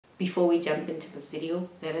before we jump into this video,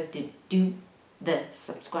 let us do the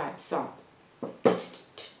subscribe song.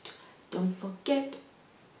 Don't forget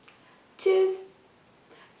to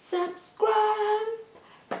subscribe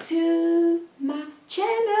to my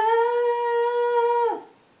channel.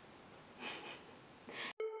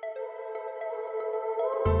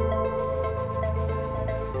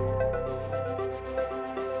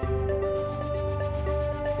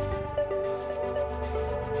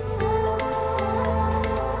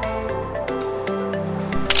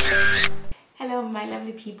 Hello my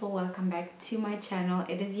lovely people, welcome back to my channel.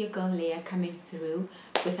 It is your girl Leah coming through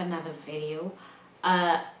with another video.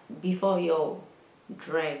 Before you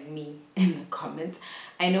drag me in the comments,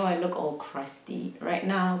 I know I look all crusty right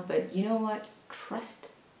now, but you know what, trust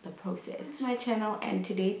the process. It's my channel, and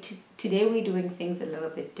today we're doing things a little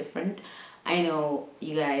bit different. I know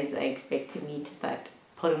you guys are expecting me to start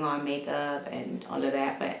putting on makeup and all of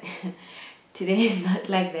that, but today is not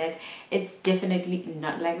like that. It's definitely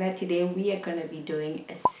not like that. Today we are going to be doing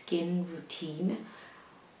a skin routine,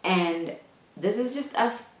 and this is just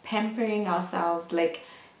us pampering ourselves. Like,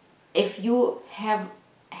 if you have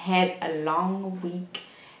had a long week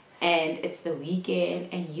and it's the weekend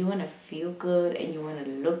and you want to feel good and you want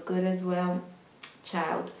to look good as well,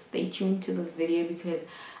 child, stay tuned to this video, because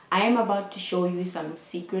I am about to show you some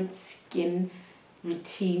secret skin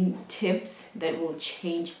routine tips that will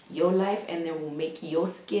change your life and that will make your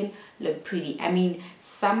skin look pretty. I mean,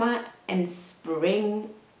 summer and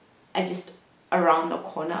spring are just around the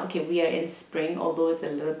corner. Okay, we are in spring, although it's a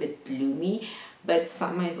little bit gloomy, but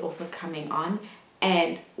summer is also coming on.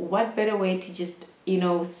 And what better way to just, you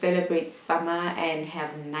know, celebrate summer and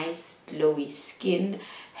have nice glowy skin,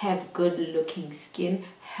 have good looking skin,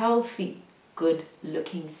 healthy good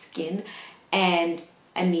looking skin. And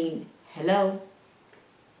I mean, hello,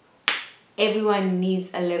 everyone needs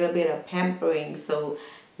a little bit of pampering, so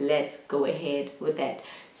let's go ahead with that.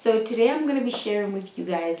 So today I'm going to be sharing with you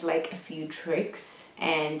guys like a few tricks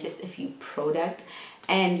and just a few products.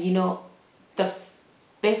 And you know, the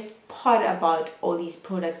best part about all these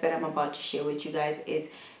products that I'm about to share with you guys is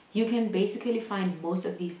you can basically find most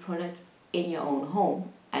of these products in your own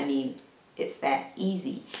home. I mean, it's that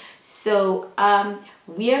easy. So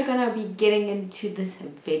we are gonna be getting into this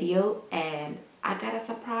video, and I got a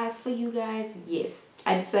surprise for you guys. Yes,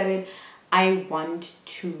 I decided I want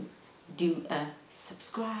to do a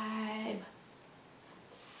subscribe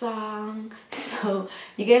song. So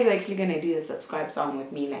you guys are actually gonna do the subscribe song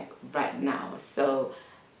with me like right now. So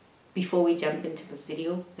before we jump into this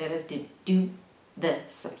video, let us do the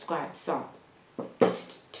subscribe song.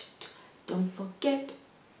 Don't forget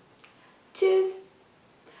to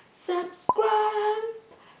subscribe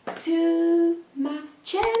to my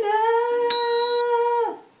channel.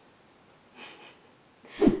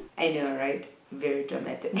 I know, right? Very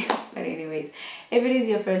dramatic. But anyways, if it is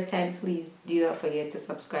your first time, please do not forget to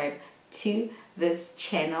subscribe to this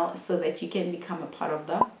channel so that you can become a part of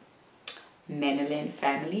the Bentonite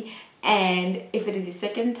family. And if it is your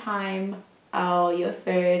second time, or your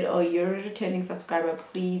third, or you're a returning subscriber,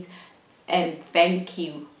 please and thank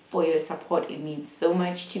you for your support. It means so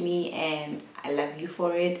much to me and I love you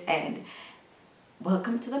for it. And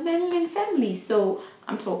welcome to the Bentonite family. So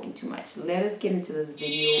I'm talking too much. Let us get into this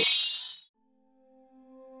video.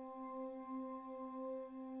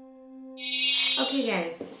 Okay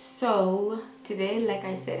guys, so today, like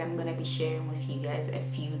I said, I'm gonna be sharing with you guys a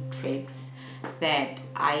few tricks that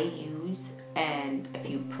I use and a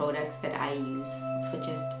few products that I use for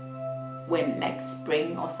just when like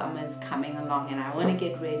spring or summer is coming along and I want to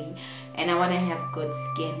get ready and I want to have good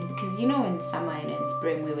skin. Because you know, in summer and in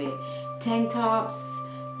spring we wear tank tops,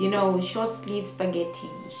 you know, short sleeve spaghetti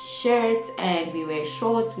shirts, and we wear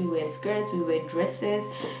shorts, we wear skirts, we wear dresses,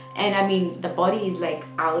 and I mean the body is like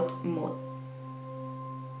out more.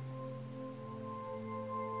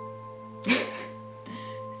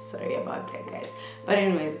 Sorry about that guys, but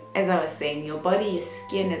anyways, as I was saying, your body, your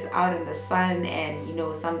skin is out in the sun, and you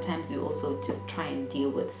know, sometimes we also just try and deal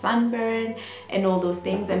with sunburn and all those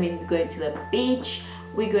things. I mean, we're going to the beach,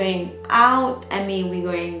 we're going out, I mean, we're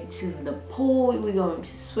going to the pool, we're going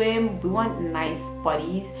to swim. We want nice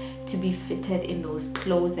bodies to be fitted in those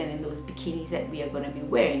clothes and in those bikinis that we are going to be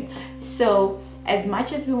wearing. So as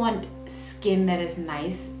much as we want skin that is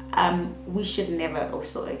nice, we should never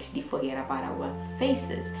also actually forget about our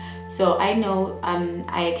faces. So I know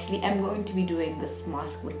I actually am going to be doing this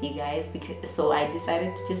mask with you guys, because so I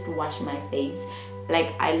decided to just wash my face.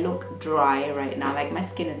 Like, I look dry right now, like my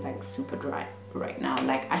skin is like super dry right now.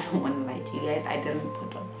 Like, I don't want to lie to you guys, I didn't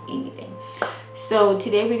put on anything. So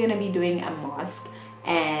today we're gonna be doing a mask,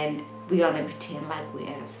 and we're gonna pretend like we're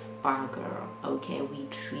at a spa, girl. Okay, we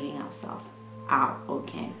treating ourselves out.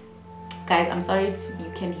 Okay, guys, I'm sorry if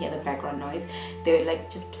you can hear the background noise. They're like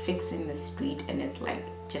just fixing the street, and it's like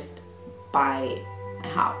just by my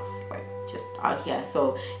house, like just out here.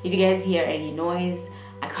 So if you guys hear any noise,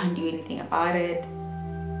 I can't do anything about it.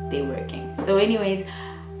 They're working. So anyways,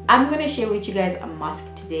 I'm gonna share with you guys a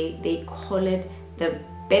mask today. They call it the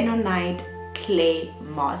Bentonite Clay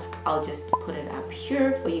mask. I'll just put it up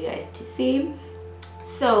here for you guys to see.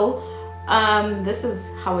 So this is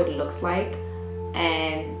how it looks like.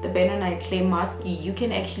 And the Bentonite Clay mask, you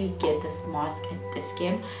can actually get this mask at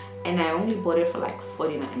Discount, and I only bought it for like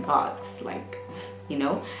 49 bucks, like, you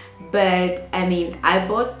know. But I mean, I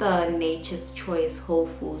bought the Nature's Choice Whole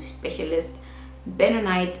Foods Specialist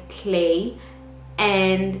Bentonite Clay.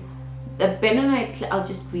 And the Bentonite Clay, I'll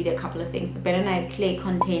just read a couple of things. The Bentonite Clay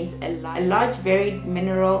contains a large varied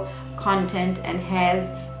mineral content and has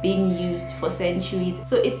been used for centuries.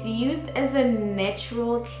 So it's used as a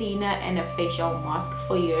natural cleaner and a facial mask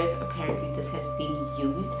for years. Apparently this has been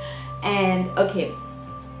used. And okay,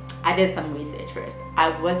 I did some research first. I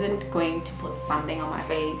wasn't going to put something on my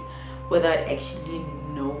face without actually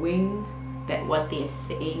knowing that what they're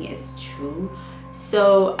saying is true.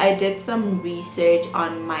 So I did some research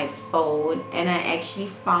on my phone, and I actually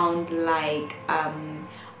found like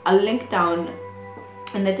a link down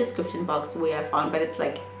in the description box where I found, but it's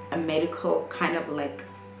like a medical kind of like,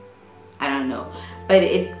 I don't know, but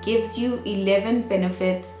it gives you 11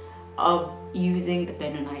 benefits of using the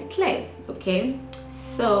Bentonite Clay. Okay,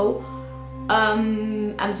 so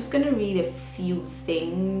I'm just gonna read a few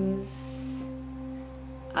things.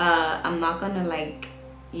 I'm not gonna like,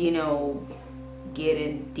 you know, get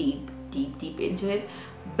in deep into it,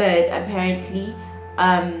 but apparently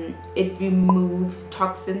it removes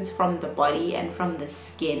toxins from the body and from the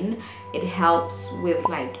skin. It helps with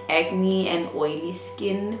like acne and oily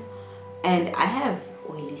skin, and I have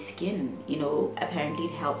oily skin, you know. Apparently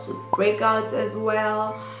it helps with breakouts as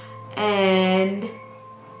well. And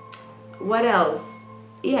what else?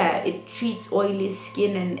 Yeah, it treats oily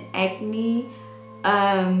skin and acne,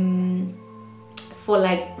 for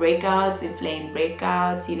like breakouts, inflamed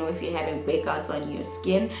breakouts, you know, if you're having breakouts on your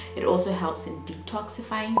skin. It also helps in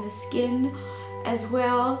detoxifying the skin as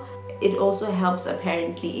well. It also helps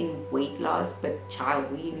apparently in weight loss, but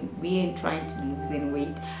child, we ain't trying to lose any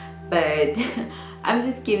weight, but I'm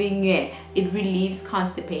just giving you, it relieves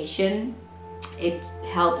constipation, it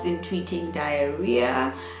helps in treating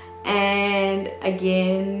diarrhea, and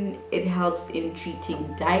again it helps in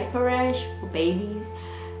treating diaper rash for babies,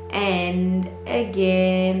 and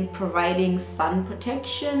again providing sun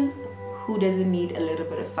protection. Who doesn't need a little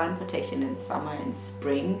bit of sun protection in summer and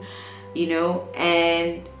spring, you know?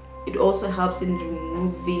 And it also helps in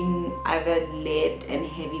removing other lead and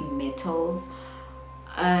heavy metals,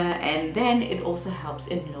 and then it also helps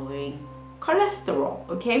in lowering cholesterol.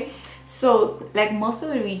 Okay, so like most of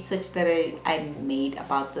the research that I made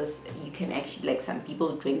about this, you can actually, like, some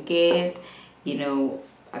people drink it, you know,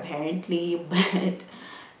 apparently, but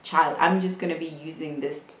child, I'm just gonna be using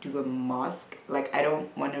this to do a mask. Like, I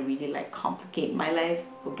don't want to really like complicate my life.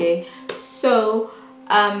 Okay, so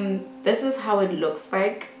this is how it looks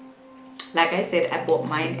like. Like I said, I bought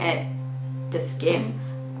mine at Discount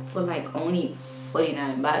for like only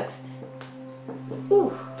 49 bucks.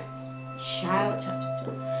 Ooh, child.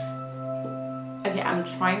 Okay, I'm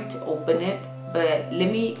trying to open it, but let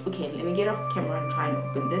me get off camera and try and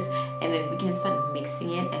open this, and then we can start mixing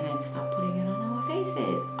it and then start putting it on our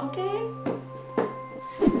faces.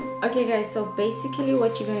 Okay guys, so basically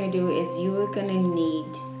what you're gonna do is you are gonna need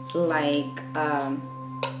like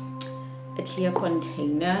a clear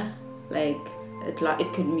container, like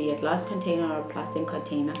it could be a glass container or a plastic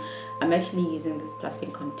container. I'm actually using this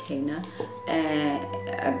plastic container,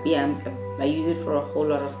 yeah, I use it for a whole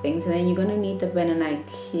lot of things. And then you're gonna need the Bentonite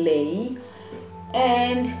Clay,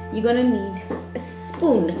 and you're gonna need a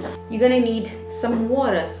spoon. You're gonna need some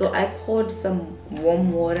water. So I poured some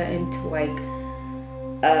warm water into like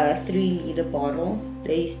a 3-liter bottle.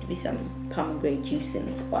 There used to be some pomegranate juice in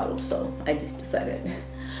this bottle, so I just decided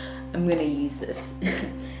I'm gonna use this.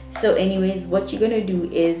 So anyways, what you're gonna do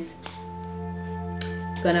is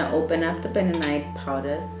gonna open up the bentonite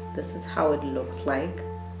powder. This is how it looks like.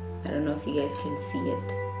 I don't know if you guys can see it,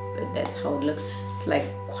 but that's how it looks. It's like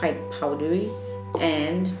quite powdery.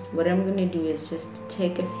 And what I'm gonna do is just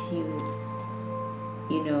take a few,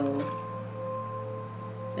 you know,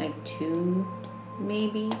 like 2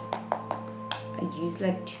 maybe. I use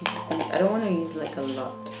like 2 spoons. I don't want to use like a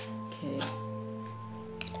lot. Okay,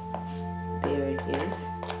 there it is.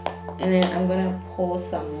 And then I'm gonna pour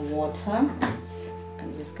some water.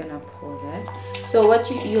 I'm just gonna pour that. So what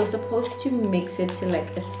you're supposed to mix it to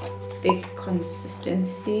like a thick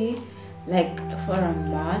consistency, like for a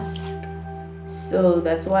mask. So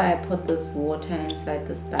that's why I put this water inside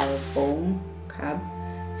the styrofoam cup,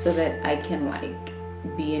 so that I can like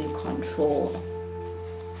be in control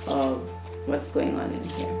of what's going on in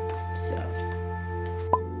here. So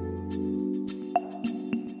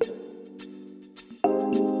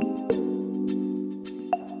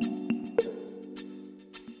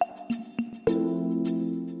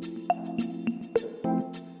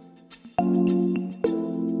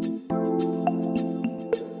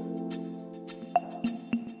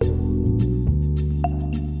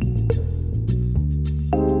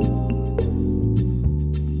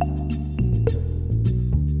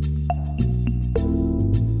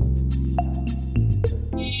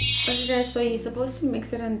so you're supposed to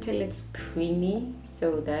mix it until it's creamy.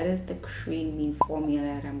 So that is the creamy formula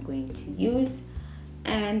that I'm going to use.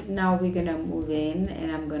 And now we're gonna move in,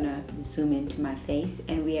 and I'm gonna zoom into my face,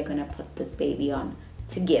 and we are gonna put this baby on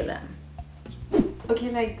together.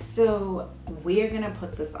 Okay, like, so we're gonna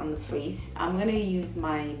put this on the face. I'm gonna use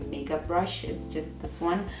my makeup brush. It's just this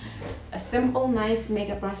one, a simple nice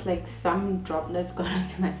makeup brush. Like, some droplets got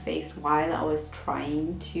onto my face while I was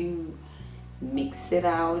trying to mix it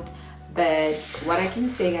out. But what I can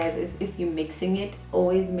say, guys, is if you're mixing it,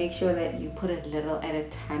 always make sure that you put a little at a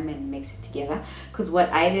time and mix it together. Because what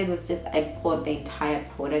I did was just I poured the entire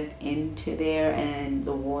product into there and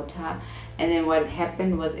the water, and then what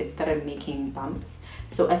happened was it started making bumps.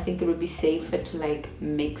 So I think it would be safer to like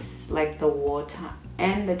mix like the water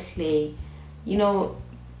and the clay, you know,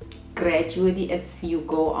 gradually as you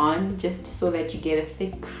go on, just so that you get a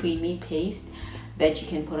thick creamy paste that you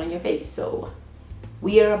can put on your face. So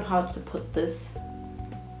we are about to put this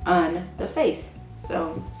on the face.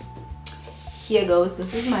 So here goes.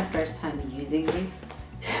 This is my first time using this,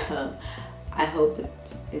 so I hope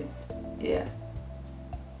it yeah.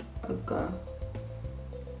 Okay.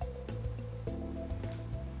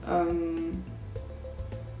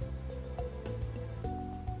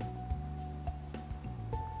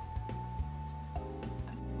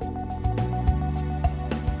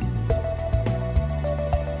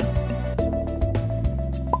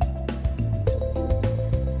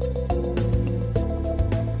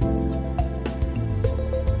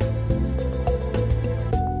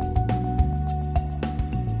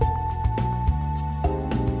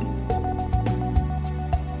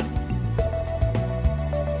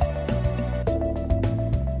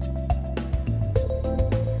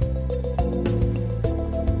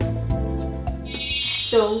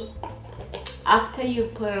 So after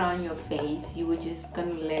you've put it on your face, you were just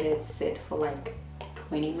gonna let it sit for like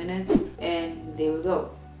 20 minutes, and there we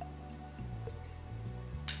go.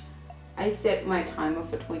 I set my timer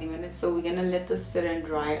for 20 minutes, so we're gonna let this sit and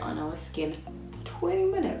dry on our skin for 20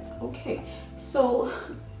 minutes. Okay, so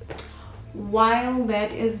while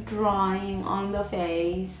that is drying on the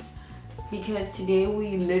face, because today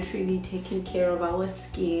we literally taking care of our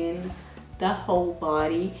skin, the whole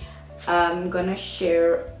body, I'm gonna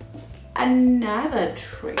share another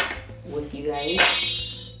trick with you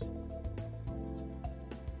guys.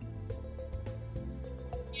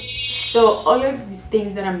 So all of these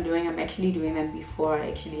things that I'm doing, I'm actually doing them before I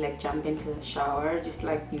actually like jump into the shower. Just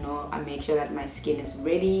like, you know, I make sure that my skin is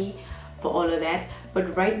ready for all of that.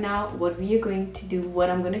 But right now, what we are going to do, what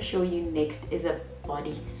I'm going to show you next, is a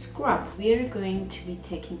body scrub. We are going to be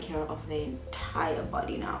taking care of the entire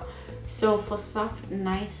body now. So for soft,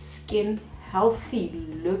 nice skin, healthy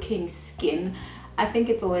looking skin, I think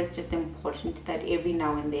it's always just important that every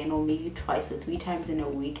now and then, or maybe twice or 3 times in a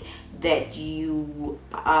week, that you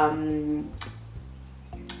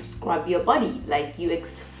scrub your body. Like, you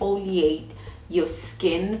exfoliate your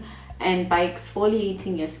skin, and by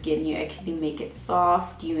exfoliating your skin, you actually make it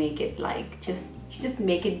soft. You make it like you just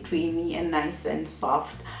make it dreamy and nice and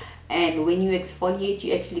soft. And when you exfoliate,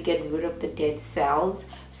 you actually get rid of the dead cells.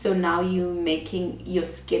 So now you're making your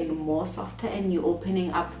skin more softer, and you're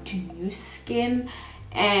opening up to new skin.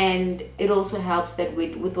 And it also helps that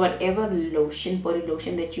with whatever lotion, body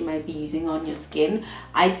lotion that you might be using on your skin.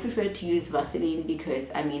 I prefer to use Vaseline, because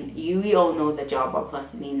I mean, we all know the job of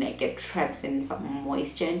Vaseline, like it traps in some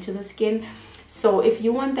moisture into the skin. So if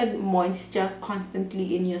you want that moisture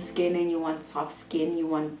constantly in your skin, and you want soft skin, you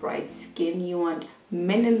want bright skin, you want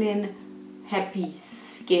melanin happy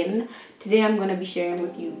skin, today I'm going to be sharing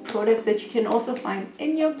with you products that you can also find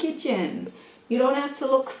in your kitchen. You don't have to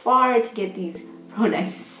look far to get these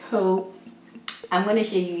products. So I'm going to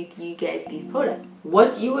share with you guys these products.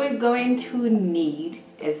 What you are going to need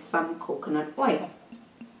is some coconut oil.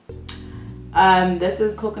 This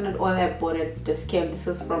is coconut oil. I bought it the skim. This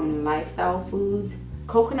is from Lifestyle Foods.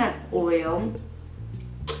 Coconut oil.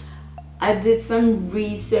 I did some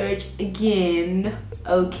research again.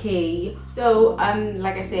 Okay, so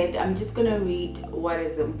like I said, I'm just gonna read what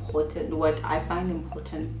is important, what I find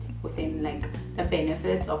important within like the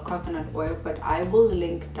benefits of coconut oil, but I will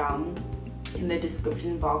link down in the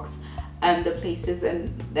description box the places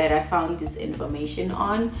that I found this information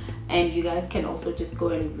on, and you guys can also just go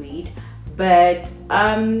and read. But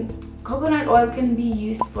coconut oil can be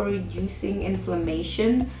used for reducing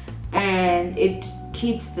inflammation, and it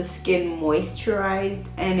keeps the skin moisturized,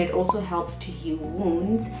 and it also helps to heal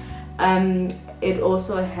wounds. It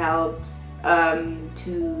also helps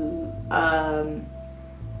to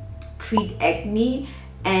treat acne,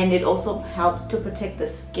 and it also helps to protect the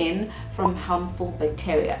skin from harmful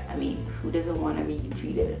bacteria. I mean, who doesn't want to be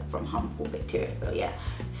treated from harmful bacteria? So yeah,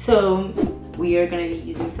 so we are going to be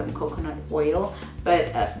using some coconut oil,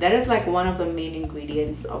 but that is like one of the main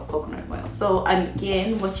ingredients of coconut oil. So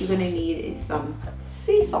again, what you're going to need is some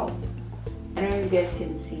sea salt. I don't know if you guys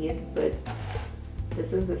can see it, but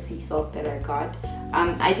this is the sea salt that I got.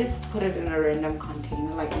 I just put it in a random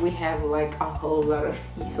container. Like, we have like a whole lot of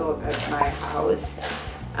sea salt at my house,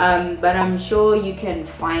 but I'm sure you can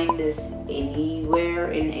find this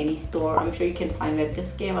anywhere in any store. I'm sure you can find it at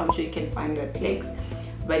Discount. I'm sure you can find it at Clicks.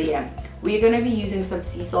 But yeah, we're gonna be using some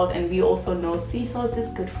sea salt, and we also know sea salt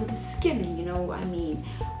is good for the skin, you know. I mean,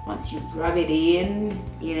 once you rub it in,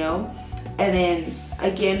 you know. And then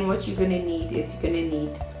again, what you're gonna need is you're gonna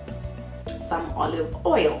need some olive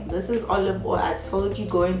oil. This is olive oil. I told you,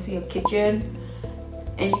 go into your kitchen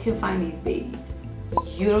and you can find these babies.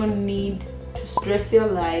 You don't need to stress your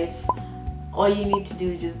life. All you need to do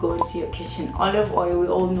is just go into your kitchen. Olive oil, we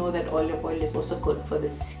all know that olive oil is also good for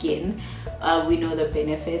the skin. We know the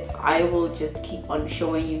benefits. I will just keep on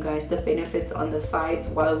showing you guys the benefits on the sides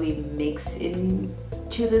while we mix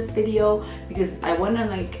into this video, because I want to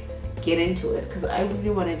like get into it, because I really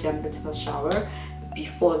want to jump into the shower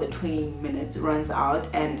before the 20 minutes runs out,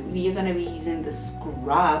 and we are going to be using the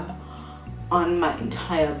scrub on my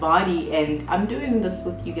entire body, and I'm doing this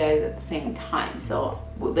with you guys at the same time, so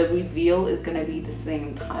the reveal is going to be the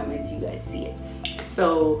same time as you guys see it.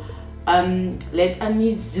 So let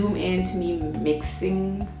me zoom into me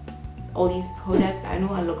mixing all these products. I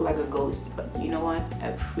know I look like a ghost, but you know what,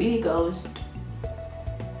 a pretty ghost.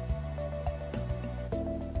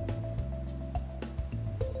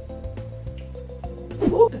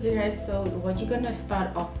 Okay guys, so what you're gonna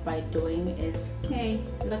start off by doing is, hey,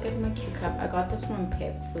 look at my cute cup. I got this from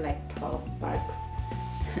Pip for like 12 bucks.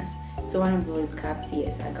 It's one of those cups.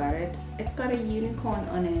 Yes, I got it. It's got a unicorn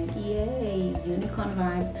on it. Yay, unicorn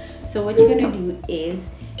vibes. So what you're gonna do is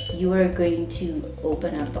you are going to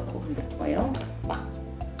open up the coconut oil,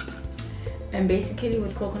 and basically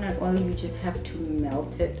with coconut oil you just have to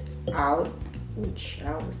melt it out. Ooh,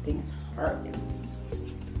 child, this thing is hard.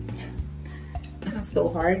 This is so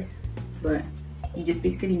hard, but you just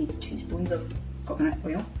basically need 2 spoons of coconut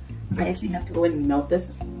oil. I actually have to go and melt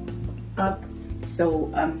this up, so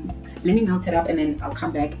let me melt it up and then I'll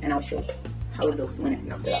come back and I'll show you how it looks when it's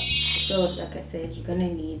melted up. So like I said, you're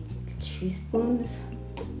gonna need 2 spoons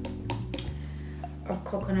of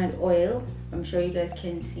coconut oil. I'm sure you guys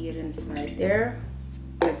can see it inside there.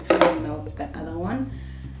 Let's go and melt the other one,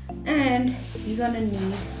 and you're gonna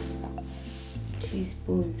need 2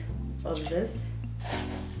 spoons of this.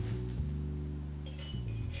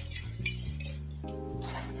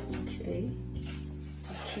 Okay,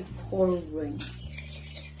 keep pouring.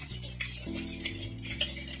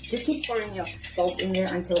 Just keep pouring your salt in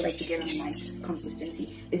there until like you get a nice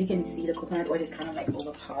consistency. As you can see, the coconut oil is kind of like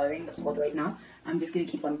overpowering the salt right now. I'm just gonna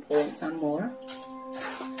keep on pouring some more.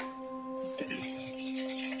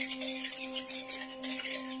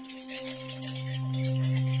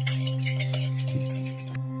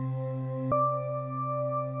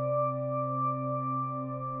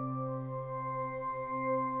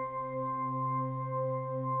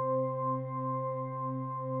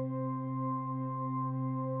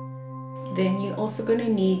 Then you're also gonna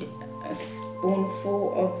need a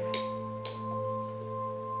spoonful of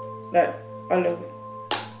that olive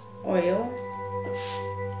oil.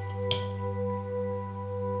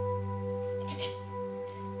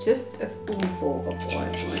 Just a spoonful of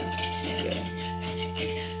olive oil. Okay.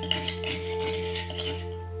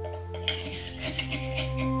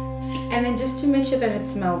 And then just to make sure that it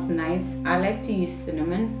smells nice, I like to use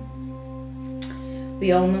cinnamon.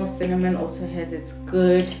 We all know cinnamon also has its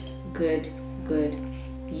good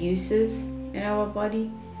uses in our body.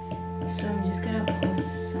 So I'm just gonna put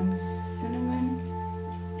some cinnamon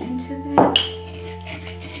into that.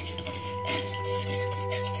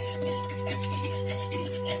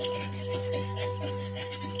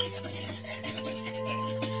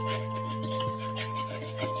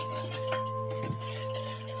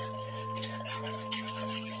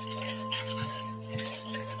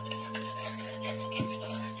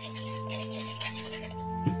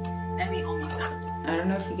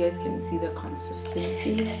 guys can see the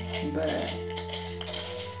consistency, but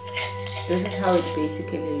this is how it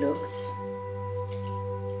basically looks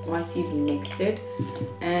once you've mixed it.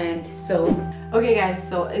 And so okay guys,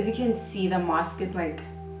 so as you can see, the mask is like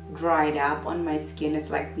dried up on my skin. It's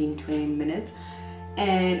like been 20 minutes.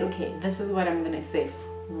 And okay, this is what I'm gonna say.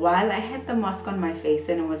 While I had the mask on my face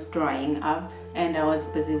and it was drying up and I was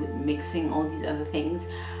busy with mixing all these other things,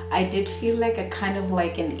 I did feel like a kind of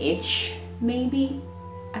like an itch, maybe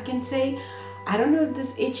I can say. I don't know if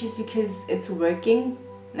this itch is because it's working.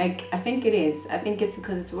 Like, I think it is. I think it's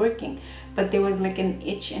because it's working. But there was like an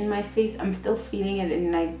itch in my face. I'm still feeling it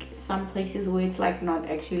in like some places where it's like not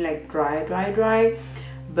actually like dry.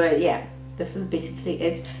 But yeah, this is basically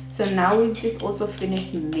it. So now we've just also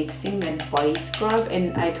finished mixing that body scrub,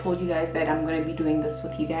 and I told you guys that I'm gonna be doing this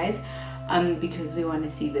with you guys because we want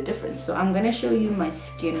to see the difference. So I'm gonna show you my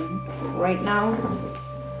skin right now.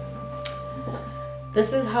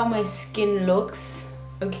 This is how my skin looks.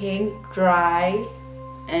 Okay, dry.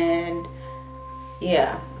 And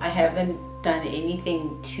yeah, I haven't done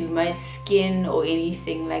anything to my skin or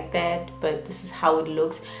anything like that, but this is how it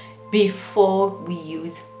looks before we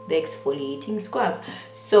use the exfoliating scrub.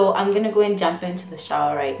 So I'm gonna go and jump into the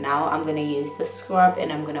shower right now. I'm gonna use the scrub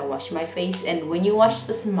and I'm gonna wash my face. And when you wash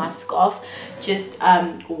this mask off, just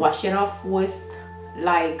wash it off with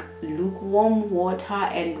like lukewarm water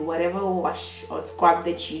and whatever wash or scrub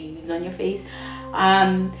that you use on your face.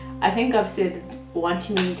 I think I've said one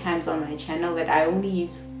too many times on my channel that I only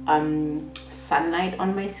use sunlight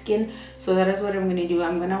on my skin, so that is what I'm gonna do.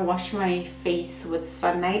 I'm gonna wash my face with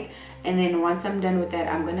sunlight, and then once I'm done with that,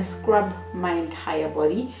 I'm gonna scrub my entire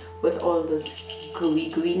body with all this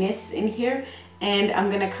gooiness in here, and I'm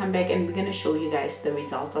gonna come back and we're gonna show you guys the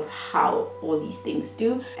results of how all these things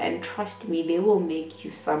do. And trust me, they will make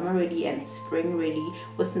you summer ready and spring ready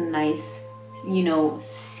with nice, you know,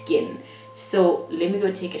 skin. So let me go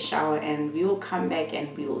take a shower and we will come back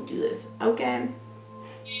and we will do this. Okay.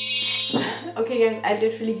 Okay guys, I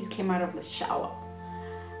literally just came out of the shower.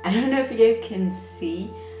 I don't know if you guys can see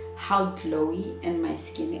how glowy and my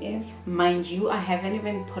skin is. Mind you, I haven't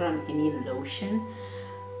even put on any lotion.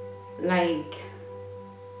 Like,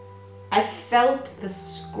 I felt the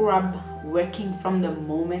scrub working from the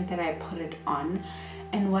moment that I put it on.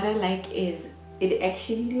 And what I like is it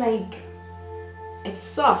actually like, it's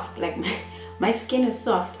soft. Like my skin is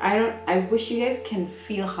soft. I wish you guys can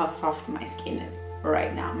feel how soft my skin is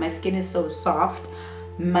right now. My skin is so soft.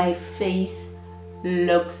 My face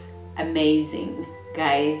looks amazing,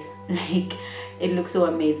 guys. Like, it looks so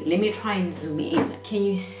amazing. Let me try and zoom in. Can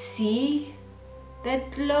you see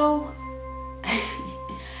that glow?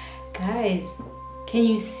 Guys, can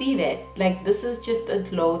you see that? Like, this is just a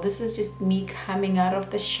glow. This is just me coming out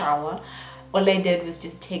of the shower. All I did was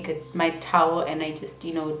just take my towel and I just,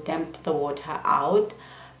 you know, damped the water out.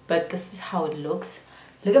 But this is how it looks.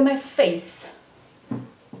 Look at my face.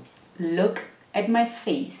 Look at my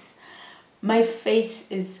face. My face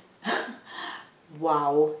is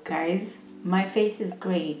wow, guys. My face is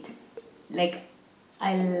great. Like,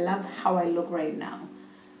 I love how I look right now.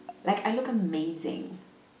 Like, I look amazing.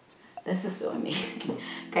 This is so amazing.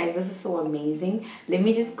 Guys, this is so amazing. Let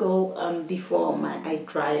me just go before I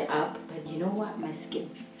dry up. But you know what? My skin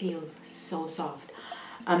feels so soft.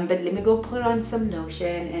 But let me go put on some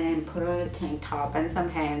lotion and put on a tank top and some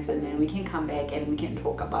pants, and then we can come back and we can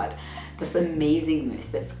talk about this amazingness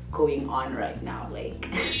that's going on right now. Like,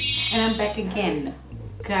 and I'm back again,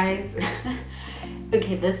 guys.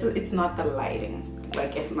 Okay, it's not the lighting.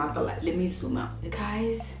 Like, it's not the light. Let me zoom out.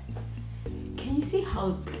 Guys, can you see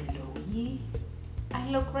how glowy I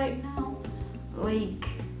look right now? Like,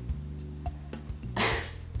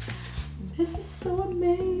 this is so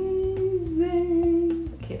amazing.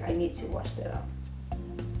 Okay, I need to wash that out.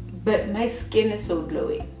 But my skin is so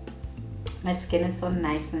glowy. My skin is so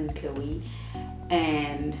nice and glowy,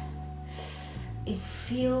 and it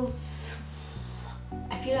feels,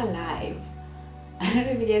 I feel alive. I don't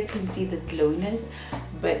know if you guys can see the glowiness,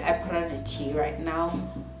 but I put on a tea right now.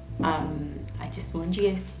 I just want you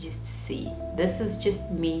guys to just see. This is just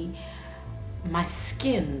me, my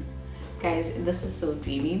skin. Guys, this is so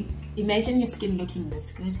dreamy. Imagine your skin looking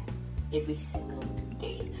this good every single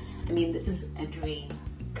day. I mean, this is a dream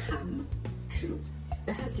come true.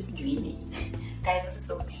 This is just dreamy. Guys, this is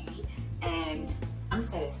so dreamy, and I'm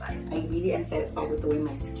satisfied. I really am satisfied with the way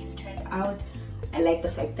my skin turned out. I like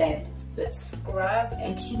the fact that the scrub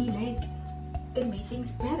actually, like, it made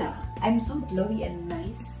things better. I'm so glowy and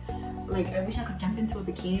nice like, I wish I could jump into a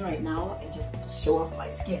bikini right now and just show off my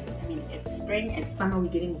skin. I mean, it's spring, it's summer, we're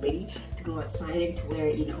getting ready to go outside and to wear,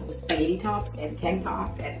 you know, spaghetti tops and tank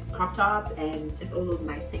tops and crop tops and just all those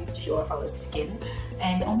nice things to show off our skin.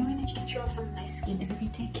 And the only way that you can show off some nice skin is if you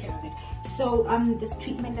take care of it. So this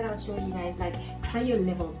treatment that I'll show you guys, like, try your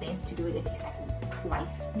level best to do it at least like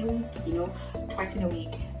twice in a week, you know, twice in a week.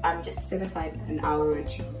 Just set aside an hour or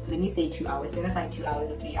two, let me say 2 hours, set aside 2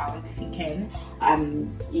 hours or 3 hours if you can,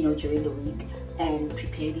 you know, during the week, and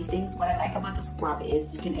prepare these things. What I like about the scrub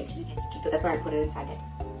is you can actually just keep it, that's why I put it inside it.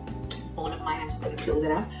 All of mine, I'm just going to close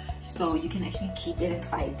it up, so you can actually keep it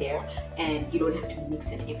inside there and you don't have to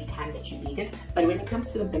mix it every time that you need it. But when it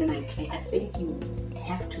comes to the Bentonite Clay, I think you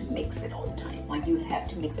have to mix it all the time. Like, you have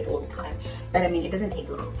to mix it all the time. But I mean, it doesn't take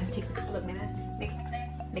long, it just takes a couple of minutes. Mix,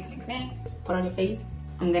 put on your face.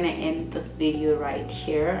 I'm gonna end this video right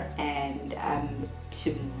here, and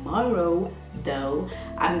tomorrow though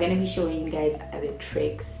I'm gonna be showing you guys other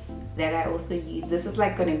tricks that I also use. This is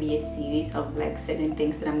like gonna be a series of like certain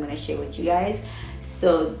things that I'm gonna share with you guys.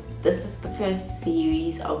 So this is the first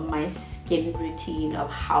series of my skin routine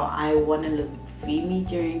of how I want to look creamy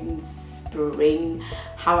during spring,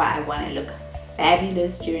 how I want to look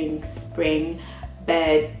fabulous during spring.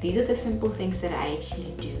 But these are the simple things that I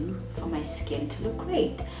actually do for my skin to look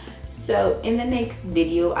great. So in the next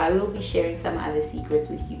video I will be sharing some other secrets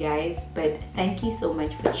with you guys. But thank you so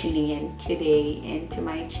much for tuning in today into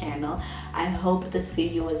my channel. I hope this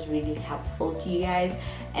video was really helpful to you guys,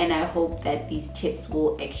 and I hope that these tips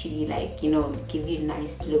will actually, like, you know, give you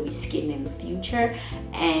nice glowy skin in the future.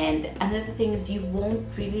 And another thing is, you won't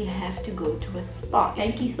really have to go to a spa.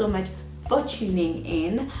 Thank you so much for tuning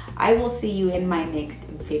in. I will see you in my next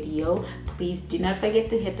video. Please do not forget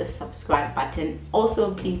to hit the subscribe button.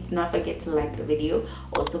 Also, please do not forget to like the video.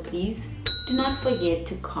 Also, please do not forget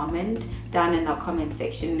to comment down in the comment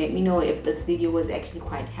section. Let me know if this video was actually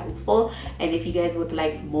quite helpful, and if you guys would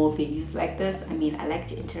like more videos like this. I mean, I like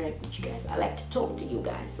to interact with you guys, I like to talk to you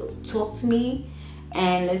guys, so talk to me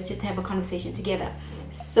and let's just have a conversation together.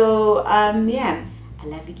 So yeah, I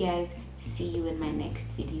love you guys. See you in my next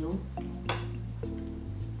video.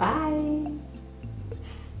 Bye.